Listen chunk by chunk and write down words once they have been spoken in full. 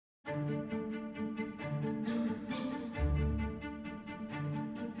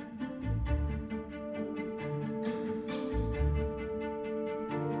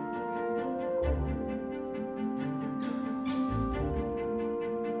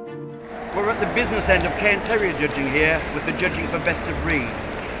We're at the business end of Cairn Terrier judging here with the judging for best of breed.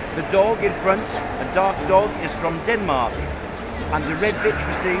 The dog in front, a dark dog, is from Denmark and the red bitch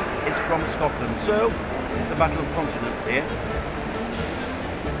we see is from Scotland. So it's a battle of continents here.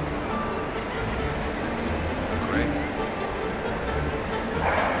 Great.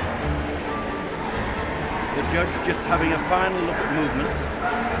 The judge just having a final look at movement.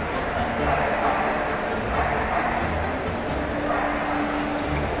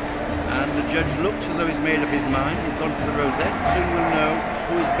 And the judge looks as though he's made up his mind. He's gone for the rosette. Soon we'll know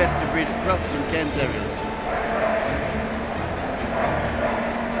who is best of breed at Crufts and Cairn Terriers.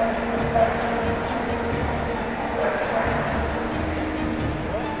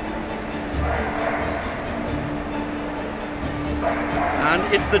 And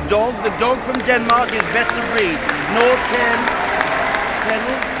it's the dog from Denmark is best of breed. North Cairn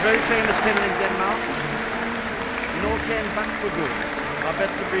Kennel, very famous kennel in Denmark. North Cairn back for good. Our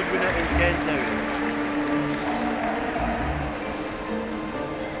best of breed winner in Cairn Terriers.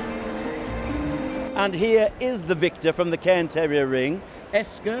 And here is the victor from the Cairn Terrier ring,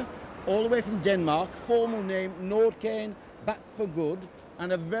 Esker, all the way from Denmark, formal name North Cairn back for good,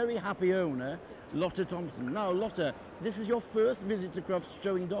 and a very happy owner, Lotte Thompson. Now Lotte, this is your first visit to Crufts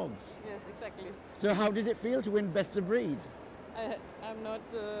showing dogs. Yes, exactly. So how did it feel to win best of breed? I'm not...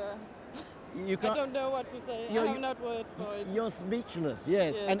 You can't, I don't know what to say. I have not words for it. You're speechless,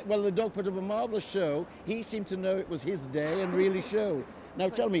 yes. Yes. And well, the dog put up a marvellous show. He seemed to know it was his day and really showed. Now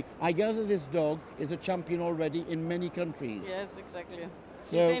tell me, I gather this dog is a champion already in many countries. Yes, exactly.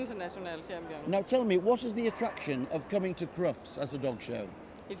 So, he's international champion. Now tell me, what is the attraction of coming to Crufts as a dog show?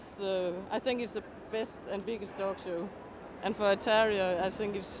 It's I think it's the best and biggest dog show. And for a terrier, I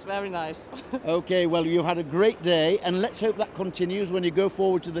think it's very nice. Okay, well, you had a great day, and let's hope that continues when you go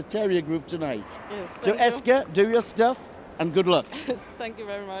forward to the terrier group tonight. Yes, so Esker, do your stuff, and good luck. Thank you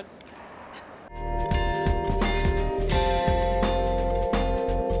very much.